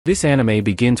This anime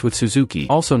begins with Suzuki,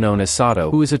 also known as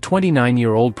Sato, who is a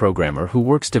 29-year-old programmer who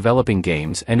works developing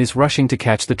games and is rushing to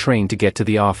catch the train to get to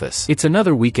the office. It's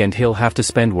another weekend he'll have to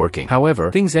spend working.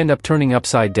 However, things end up turning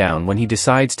upside down when he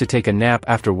decides to take a nap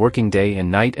after working day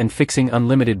and night and fixing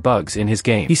unlimited bugs in his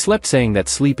game. He slept saying that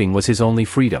sleeping was his only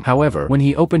freedom. However, when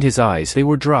he opened his eyes, they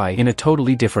were dry in a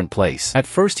totally different place. At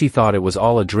first he thought it was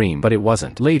all a dream, but it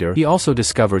wasn't. Later, he also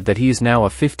discovered that he is now a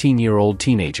 15-year-old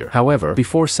teenager. However,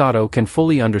 before Sato can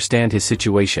fully understand his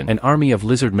situation, an army of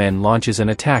lizard men launches an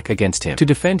attack against him. To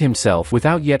defend himself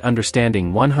without yet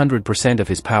understanding 100% of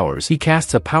his powers, he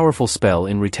casts a powerful spell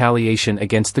in retaliation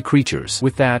against the creatures.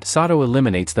 With that, Sato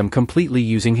eliminates them completely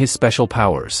using his special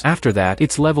powers. After that,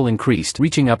 its level increased,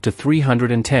 reaching up to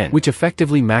 310, which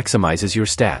effectively maximizes your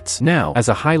stats. Now, as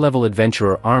a high-level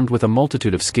adventurer armed with a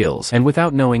multitude of skills, and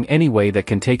without knowing any way that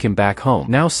can take him back home,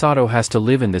 now Sato has to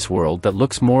live in this world that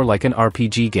looks more like an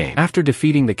RPG game. After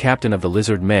defeating the captain of the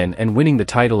lizard men and winning the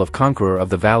title of Conqueror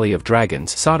of the Valley of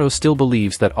Dragons, Sato still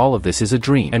believes that all of this is a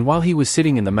dream, and while he was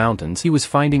sitting in the mountains, he was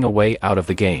finding a way out of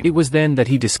the game. It was then that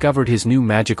he discovered his new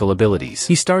magical abilities.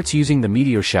 He starts using the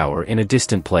meteor shower in a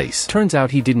distant place. Turns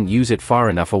out he didn't use it far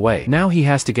enough away. Now he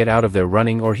has to get out of there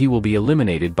running or he will be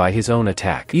eliminated by his own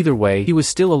attack. Either way, he was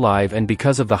still alive, and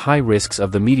because of the high risks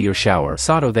of the meteor shower,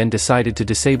 Sato then decided to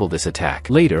disable this attack.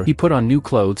 Later, he put on new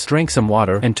clothes, drank some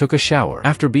water, and took a shower.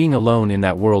 After being alone in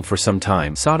that world for some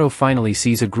time, Sato finally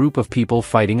sees a group of people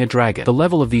fighting a dragon. The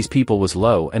level of these people was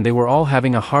low and they were all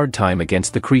having a hard time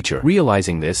against the creature.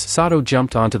 Realizing this, Sato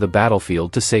jumped onto the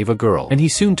battlefield to save a girl, and he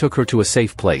soon took her to a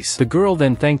safe place. The girl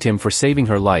then thanked him for saving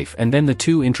her life, and then the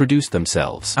two introduced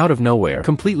themselves. Out of nowhere,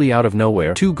 completely out of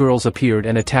nowhere, two girls appeared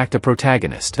and attacked a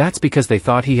protagonist. That's because they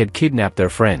thought he had kidnapped their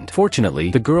friend.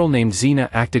 Fortunately, the girl named Xena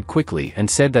acted quickly and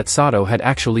said that Sato had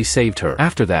actually saved her.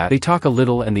 After that, they talk a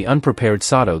little and the unprepared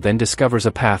Sato then discovers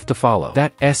a path to follow.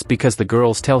 That's because the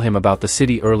girls tell him about the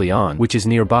city early on, which is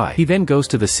nearby. He then goes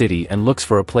to the city and looks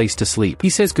for a place to sleep. He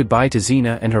says goodbye to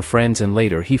Xena and her friends, and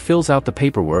later he fills out the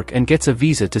paperwork and gets a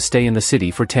visa to stay in the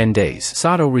city for 10 days.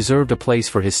 Sato reserved a place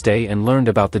for his stay and learned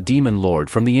about the demon lord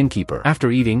from the innkeeper.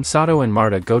 After eating, Sato and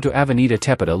Marta go to Avenida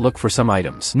Tepida look for some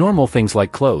items. Normal things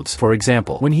like clothes, for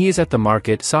example. When he is at the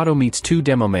market, Sato meets two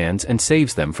demomans and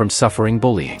saves them from suffering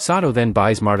bullying. Sato then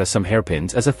buys Marta some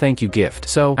hairpins as a thank you gift.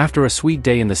 So, after a sweet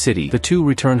day in the city, the two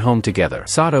return home together.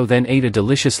 Sato then ate a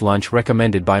delicious lunch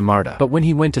recommended by Marta. But when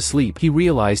he went to sleep, he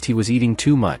realized he was eating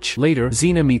too much. Later,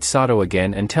 Xena meets Sato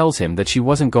again and tells him that she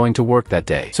wasn't going to work that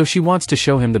day, so she wants to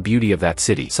show him the beauty of that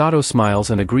city. Sato smiles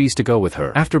and agrees to go with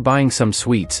her. After buying some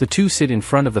sweets, the two sit in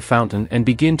front of the fountain and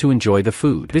begin to enjoy the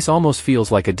food. This almost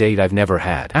feels like a date I've never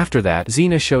had. After that,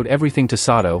 Xena showed everything to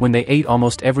Sato when they ate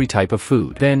almost every type of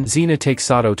food. Then, Xena takes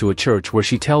Sato to a church where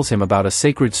she tells him about a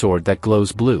sacred sword that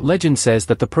glows blue. Legend says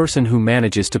that the person who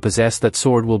manages to possess that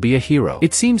sword will be a hero.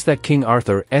 It seems that King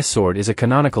Arthur's sword is a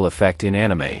canonical effect in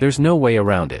anime. There's no way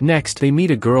around it. Next, they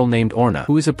meet a girl named Orna,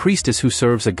 who is a priestess who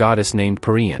serves a goddess named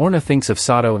Parian. Orna thinks of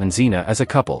Sato and Xena as a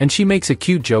couple, and she makes a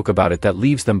cute joke about it that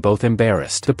leaves them both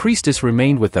embarrassed. The priestess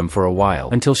remained with them for a while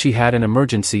until she had an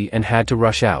emergency and had to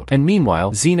rush out. And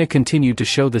meanwhile, Xena continued to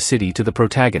show the city to the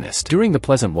protagonist. During the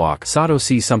pleasant walk, Sato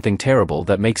sees something terrible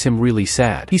that makes him really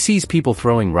sad. He sees people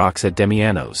throwing rocks at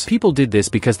Demianos. People did this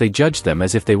because they judged them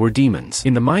as if they were demons.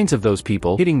 In the minds of those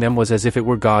people, hitting them was as if it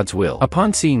were God's will.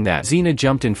 Upon seeing that, Xena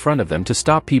jumped in front of them to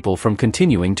stop people from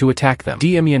continuing to attack them.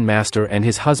 Demian Master and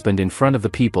his husband in front of the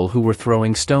people who were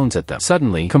throwing stones at them.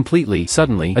 Suddenly,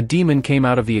 a demon came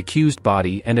out of the accused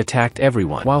body and attacked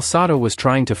everyone. While Sato was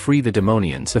trying to free the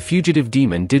demonians, the fugitive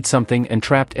demon did something and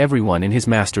trapped everyone in his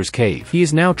master's cave. He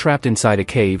is now trapped inside a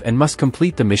cave and must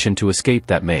complete the mission to escape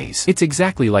that maze. It's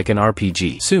exactly like an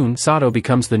RPG. Soon, Sato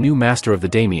becomes the new master of the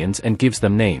Damians and gives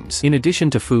them names, in addition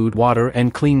to food, water,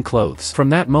 and clean clothes. From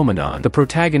that moment on, the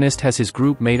protagonist has his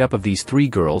group made up of these three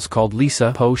girls called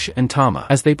Lisa, Posh, and Tama.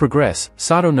 As they progress,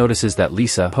 Sato notices that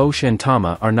Lisa, Posh, and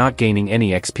Tama are not gaining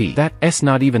any XP. That's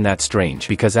not even that strange,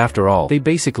 because after all, they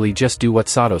basically just do what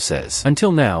Sato says.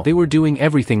 Until now, they were doing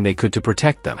everything they could to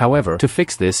protect them. However, to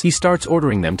fix this, he starts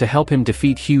ordering them to help him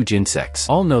defeat huge insects.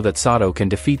 All know that Sato can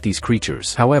defeat these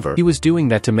creatures. However, he was doing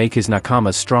that to make his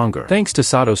nakamas stronger. Thanks to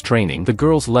Sato's training, the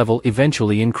girls' level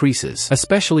eventually increases,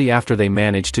 especially after they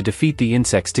manage to defeat the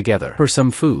insects together. For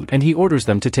some food, and he orders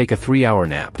them to take a 3-hour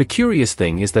nap. The curious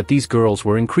thing is that these girls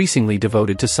were increasingly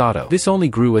devoted to Sato. This only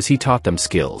grew as he taught them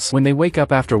skills. When they wake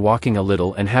up after walking a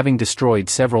little and having destroyed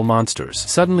several monsters,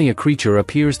 suddenly a creature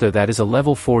appears there that is a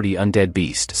level 40 undead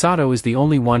beast. Sato is the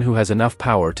only one who has enough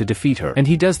power to defeat her, and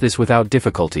he does this without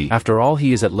difficulty. After all,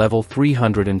 he is at level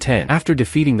 310. After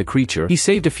defeating the creature, he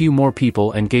saved a few more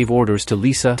people and gave orders to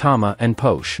Lisa, Tama, and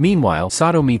Posh Posh. Meanwhile,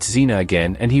 Sato meets Xena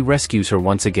again and he rescues her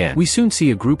once again. We soon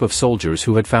see a group of soldiers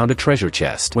who had found a treasure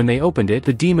chest. When they opened it,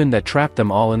 the demon that trapped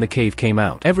them all in the cave came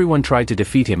out. Everyone tried to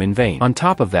defeat him in vain. On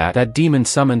top of that demon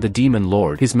summoned the demon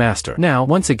lord, his master. Now,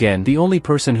 once again, the only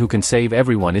person who can save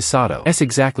everyone is Sato. That's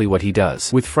exactly what he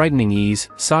does. With frightening ease,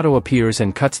 Sato appears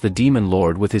and cuts the demon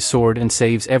lord with his sword and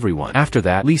saves everyone. After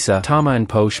that, Lisa, Tama and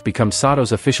Posh become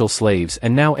Sato's official slaves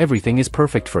and now everything is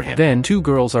perfect for him. Then, two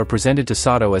girls are presented to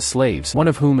Sato as slaves, one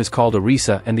of whom is called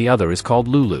Arisa and the other is called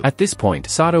Lulu. At this point,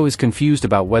 Sato is confused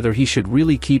about whether he should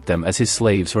really keep them as his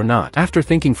slaves or not. After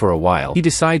thinking for a while, he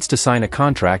decides to sign a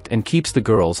contract and keeps the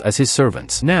girls as his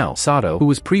servants. Now, Sato, who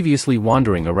was previously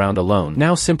wandering around alone,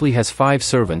 now simply has 5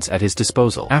 servants at his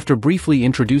disposal. After briefly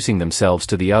introducing themselves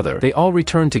to the other, they all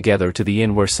return together to the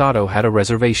inn where Sato had a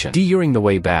reservation. During the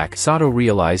way back, Sato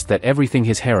realized that everything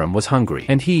his harem was hungry,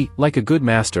 and he, like a good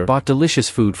master, bought delicious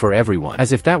food for everyone.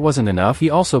 As if that wasn't enough, he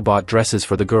also bought dresses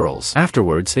for the girls.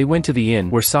 Afterwards, they went to the inn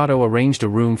where Sato arranged a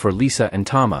room for Lisa and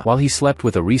Tama while he slept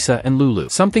with Arisa and Lulu.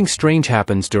 Something strange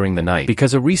happens during the night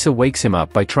because Arisa wakes him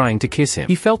up by trying to kiss him.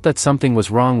 He felt that something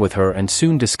was wrong with her and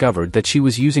soon discovered that she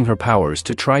was using her powers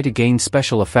to try to gain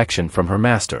special affection from her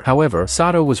master. However,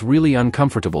 Sato was really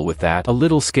uncomfortable with that, a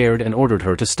little scared, and ordered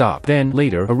her to stop. Then,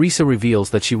 later, Arisa reveals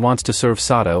that she wants to serve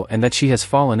Sato and that she has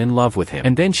fallen in love with him.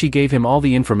 And then she gave him all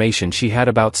the information she had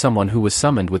about someone who was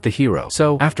summoned with the hero.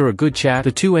 So, after a good chat,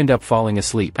 the two end up falling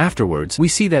asleep. Afterwards, we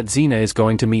see that Xena is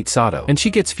going to meet Sato, and she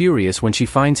gets furious when she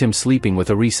finds him sleeping with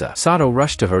Arisa. Sato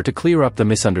rushed to her to clear up the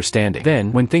misunderstanding.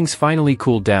 Then, when things finally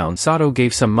cooled down, Sato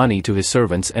gave some money to his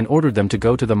servants and ordered them to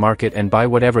go to the market and buy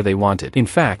whatever they wanted. In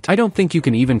fact, I don't think you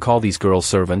can even call these girls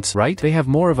servants, right? They have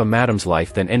more of a madam's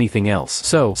life than anything else.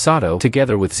 So, Sato,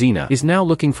 together with Xena, is now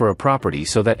looking for a property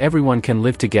so that everyone can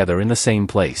live together in the same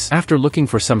place. After looking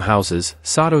for some houses,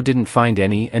 Sato didn't find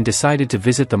any and decided to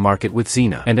visit the market with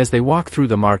Xena. And as they walk through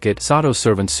the market, Sato's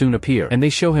servants soon appear, and they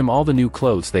show him all the new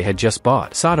clothes they had just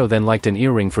bought. Sato then liked an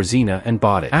earring for Xena and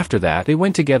bought it. After that, they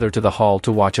went together to the hall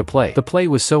to watch a play. The play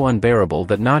was so unbearable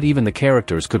that not even the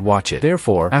characters could watch it.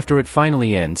 Therefore, after it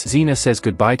finally ends, Xena says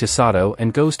goodbye to Sato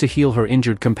and goes to heal her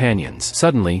injured companions.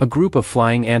 Suddenly, a group of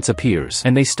flying ants appears,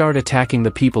 and they start attacking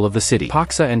the people of the city.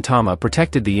 Paksa and Tama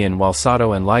protected the inn while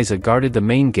Sato and Liza guarded the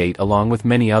main gate along with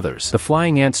many others. The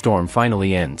flying ant storm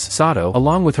finally ends. Sato,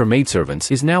 along with her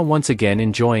maidservants, is now once again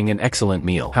enjoying an excellent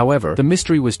meal. However, the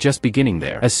mystery was just beginning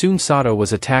there, as soon Sato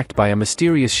was attacked by a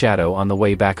mysterious shadow on the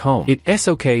way back home. It's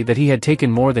okay that he had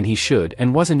taken more than he should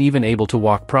and wasn't even able to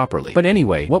walk properly. But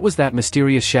anyway, what was that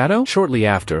mysterious shadow? Shortly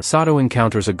after, Sato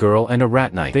encounters a girl and a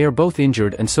rat knight. They are both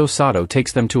injured and so Sato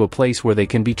takes them to a place where they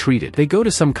can be treated. They go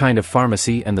to some kind of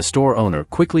pharmacy and the store owner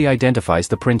quickly identifies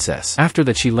the princess. After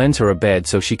that, she lends her a bed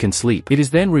so she can sleep. It is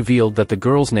then revealed that the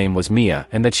girl's name was Mia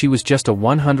and that she was just a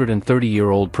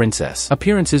 130-year-old princess.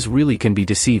 Appearances really can be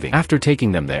deceiving. After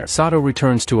taking them there, Sato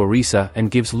returns to Arisa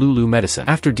and gives Lulu medicine.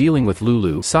 After dealing with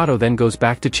Lulu, Sato then goes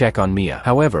back to check on Mia.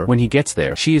 However, when he gets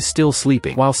there, she is still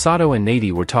sleeping. While Sato and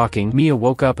Nady were talking, Mia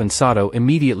woke up and Sato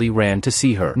immediately ran to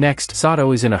see her. Next,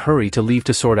 Sato is in a hurry to leave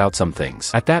to sort out some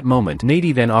things. At that moment,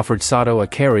 Nady then offered Sato a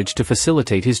carriage to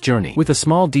facilitate his journey. With a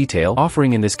small detail,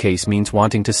 offering in this case means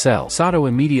wanting to sell. Sato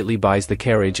immediately buys the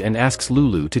carriage and asks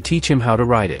Lulu to teach him how to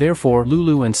ride it. Therefore,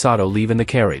 Lulu and Sato leave in the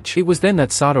carriage. It was then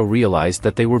that Sato realized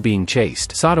that they were being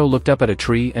chased. Sato looked up at a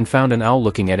tree and found an owl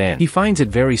looking at N. He finds it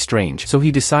very strange, so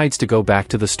he decides to go back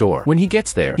to the store. When he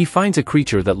gets there, he finds a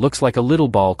creature that looks like a little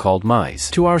ball called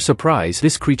Mize. To our surprise,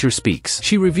 this creature speaks.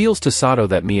 She reveals to Sato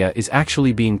that Mia is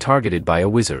actually being targeted by a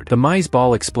wizard. The Mize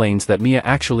ball explains that Mia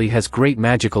actually has great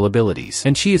magical abilities,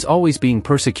 and she is always being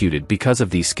persecuted because of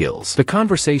these skills. The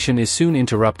conversation is soon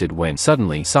interrupted when,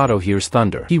 suddenly, Sato hears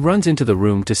thunder. He runs into the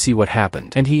room to see what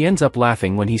happened, and he ends up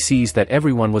laughing when he sees that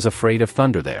everyone was afraid of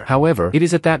thunder there. However, it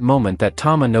is at that moment that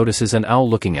Tama notices an owl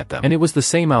looking at them, and it was the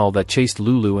same owl that chased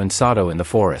Lulu and Sato in the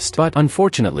forest. But,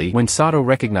 unfortunately, when Sato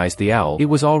recognized the owl, it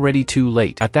was already too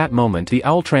late. At that moment, the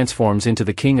owl transforms into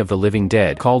the king of the living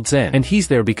dead, called Zen, and he's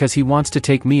there because he wants to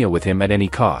take Mia with him at any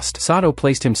cost. Sato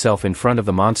placed himself in front of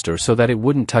the monster so that it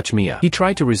wouldn't touch Mia. He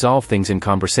tried to resolve things in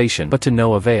conversation, but to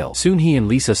no avail. Soon he and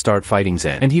Lisa start fighting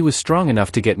Zen, and he was strong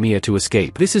enough to get Mia to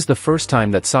escape. This is the first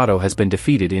time that Sato has been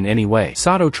defeated in any way.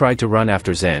 Sato tried to run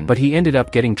after Zen, but he ended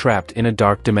up getting trapped in a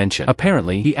dark dimension.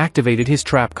 Apparently, he activated his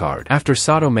trap card. After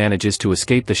Sato manages to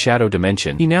escape the shadow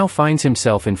dimension, he now finds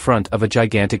himself in front of a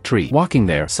gigantic tree. Walking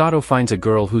there, Sato finds a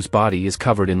girl whose body is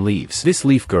covered in leaves. This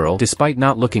leaf girl, despite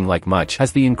not looking like much,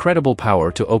 has the incredible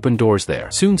power to open doors there.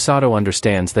 Soon Sato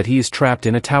understands that he is trapped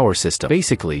in a tower system.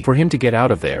 Basically, for him to get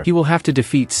out of there, he will have to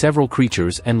defeat several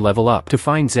creatures and level up. To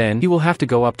find Zen, he will have to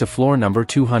go up to floor number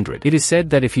 200. It is said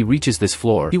that that if he reaches this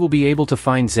floor, he will be able to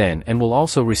find Zen and will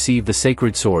also receive the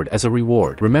sacred sword as a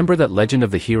reward. Remember that legend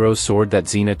of the hero's sword that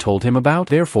Xena told him about?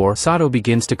 Therefore, Sato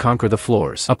begins to conquer the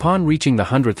floors. Upon reaching the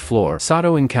 100th floor,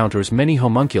 Sato encounters many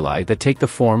homunculi that take the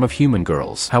form of human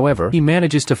girls. However, he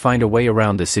manages to find a way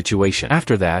around this situation.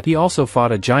 After that, he also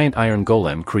fought a giant iron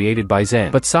golem created by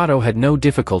Zen, but Sato had no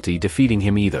difficulty defeating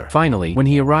him either. Finally, when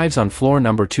he arrives on floor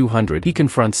number 200, he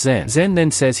confronts Zen. Zen then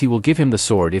says he will give him the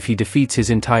sword if he defeats his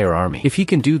entire army. If he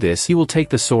can do this, he will take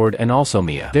the sword and also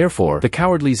Mia. Therefore, the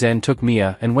cowardly Zen took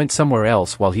Mia and went somewhere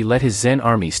else while he let his Zen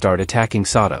army start attacking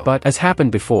Sato. But, as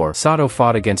happened before, Sato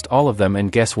fought against all of them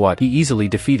and guess what? He easily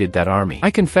defeated that army.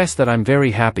 I confess that I'm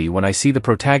very happy when I see the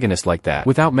protagonist like that,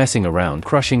 without messing around,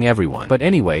 crushing everyone. But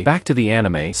anyway, back to the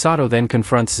anime. Sato then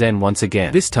confronts Zen once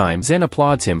again. This time, Zen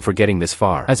applauds him for getting this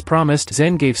far. As promised,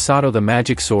 Zen gave Sato the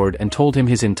magic sword and told him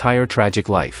his entire tragic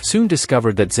life. Soon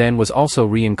discovered that Zen was also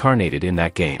reincarnated in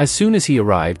that game. As soon as he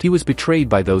arrived, he was betrayed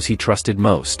by those he trusted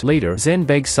most. Later, Zen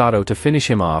begs Sato to finish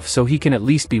him off so he can at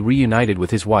least be reunited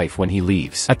with his wife when he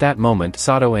leaves. At that moment,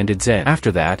 Sato ended Zen.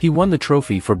 After that, he won the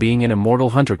trophy for being an immortal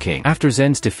Hunter King. After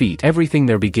Zen's defeat, everything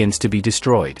there begins to be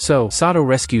destroyed. So, Sato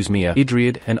rescues Mia,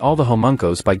 Idriad, and all the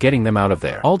homuncos by getting them out of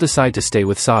there. All decide to stay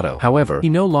with Sato. However, he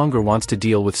no longer wants to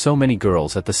deal with so many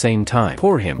girls at the same time.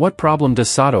 Poor him. What problem does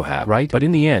Sato have, right? But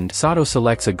in the end, Sato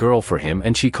selects a girl for him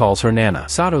and she calls her Nana.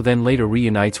 Sato then later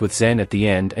reunites with Zen at the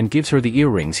end and gives her the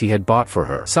earrings he had bought for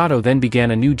her. Sato then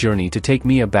began a new journey to take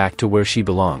Mia back to where she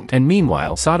belonged. And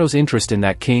meanwhile, Sato's interest in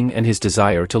that king and his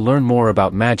desire to learn more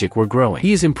about magic were growing.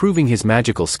 He is improving his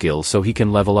magical skills so he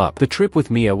can level up. The trip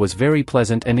with Mia was very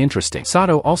pleasant and interesting.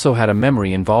 Sato also had a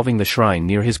memory involving the shrine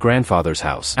near his grandfather's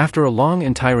house. After a long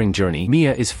and tiring journey,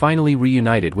 Mia is finally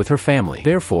reunited with her family.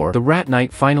 Therefore, the Rat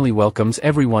Knight finally welcomes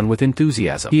everyone with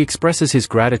enthusiasm. He expresses his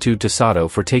gratitude to Sato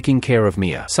for taking care of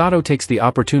Mia. Sato takes the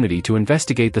opportunity to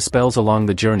investigate the spells along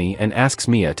the journey and asks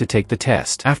Mia to take the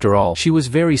test. After all, she was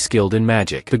very skilled in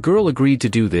magic. The girl agreed to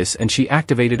do this and she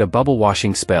activated a bubble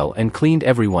washing spell and cleaned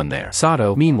everyone there.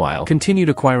 Sato, meanwhile, continued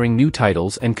acquiring new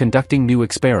titles and conducting new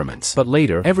experiments. But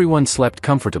later, everyone slept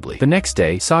comfortably. The next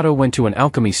day, Sato went to an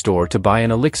alchemy store to buy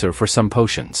an elixir for some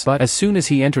potions. But as soon as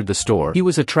he entered the store, he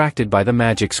was attracted by the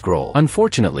magic scroll.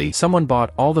 Unfortunately, someone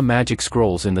bought all the magic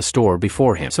scrolls in the store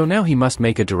before him, so now he must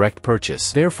make a direct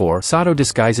purchase. Therefore, Sato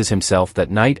disguises himself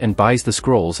that night and buys the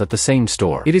scrolls at the same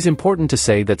store. It is important to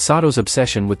say that Sato's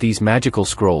obsession with these magical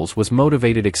scrolls was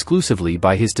motivated exclusively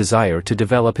by his desire to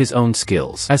develop his own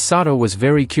skills. As Sato was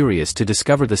very curious to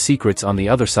discover the secrets on the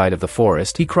other side of the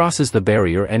forest, he crosses the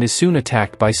barrier and is soon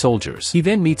attacked by soldiers. He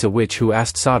then meets a witch who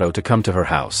asked Sato to come to her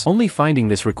house. Only finding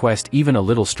this request even a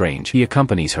little strange, he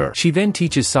accompanies her. She then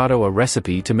teaches Sato a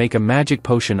recipe to make a magic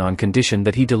potion on condition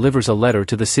that he delivers a letter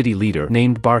to the city leader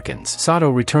named Barkins. Sato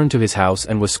returned to his house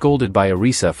and was scolded by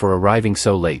Arisa for arriving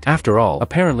so late. After all,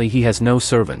 apparently he has no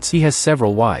servants. He has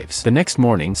several wives. The next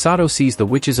morning, Sato sees the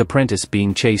witch's apprentice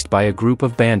being chased by a group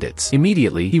of bandits.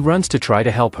 Immediately, he runs to try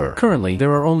to help her. Currently,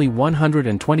 there are only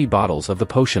 120 bottles of the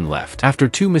potion left, after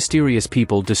two mysterious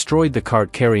people destroyed the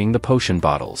cart carrying the potion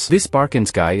bottles. This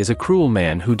Barkins guy is a cruel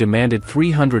man who demanded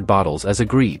 300 bottles as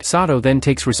agreed. Sato then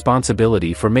takes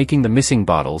responsibility for making the missing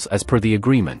bottles as per the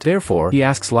agreement. Therefore, he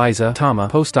asks Liza, Tama,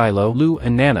 Postilo, Lu,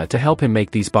 and Nana to help him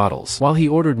make these bottles, while he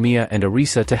ordered Mia and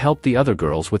Arisa to help the other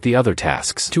girls with the other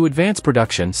tasks. To advance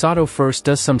production, Sato first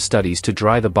does some studies to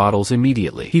dry the bottles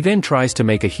immediately. He then tries to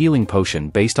make a healing potion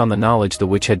based on the knowledge the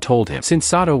witch had told him. Since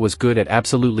Sato was good at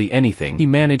absolutely anything, he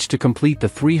managed to complete the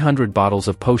 300 bottles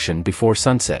of potion before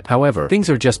sunset. However, things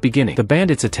are just beginning. The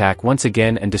bandits attack once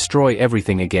again and destroy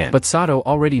everything again. But Sato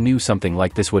already knew something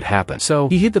like this would happen, so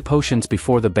he hid the potions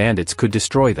before the bandits could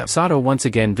destroy them. Sato once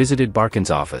again visited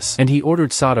Barkins' office, and he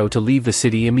ordered Sato to leave the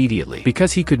city immediately,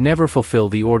 because he could never fulfill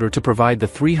the order to provide the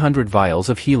 300 vials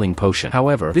of healing potion.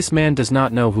 However, this man does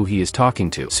not know who he is talking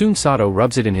to. Soon Sato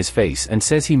rubs it in his face and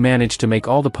says he managed to make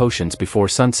all the potions before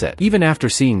sunset. Even after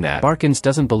seeing that, Barkins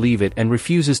doesn't believe it and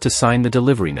refuses to sign the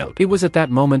delivery note. It was at that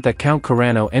moment that Count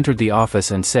Carano entered the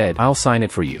office and said, "I'll sign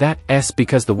it for you." That's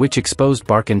because the witch exposed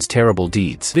Barkins' terrible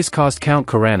deeds. This caused Count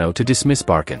Carano to dismiss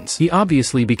Barkins. He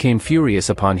obviously became furious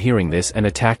upon hearing this and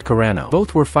attacked Carano.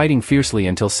 Both were fighting fiercely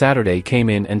until Saturday came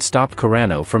in and stopped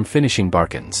Carano from finishing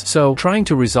Barkins. So, trying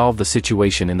to resolve the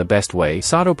situation in the best way,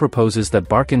 Sato proposes that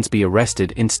Barkins be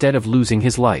arrested instead of losing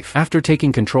his life. After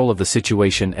taking control of the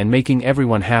situation and making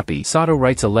everyone happy, Sato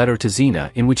writes a letter to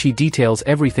Xena in which he details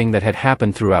everything that had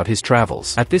happened throughout his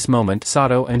travels. At this moment,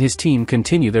 Sato and his team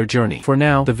continue their journey. For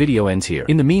now, the video ends here.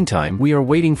 In the meantime, we are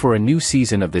waiting for a new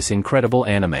season of this incredible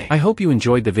anime. I hope you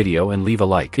enjoyed the video and leave a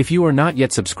like. If you are not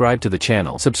yet subscribed to the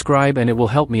channel, subscribe and it will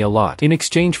help me a lot. In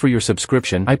exchange for your subscription,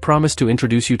 introduction, I promise to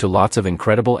introduce you to lots of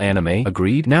incredible anime,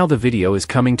 agreed? Now the video is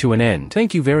coming to an end.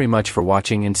 Thank you very much for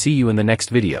watching and see you in the next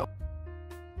video.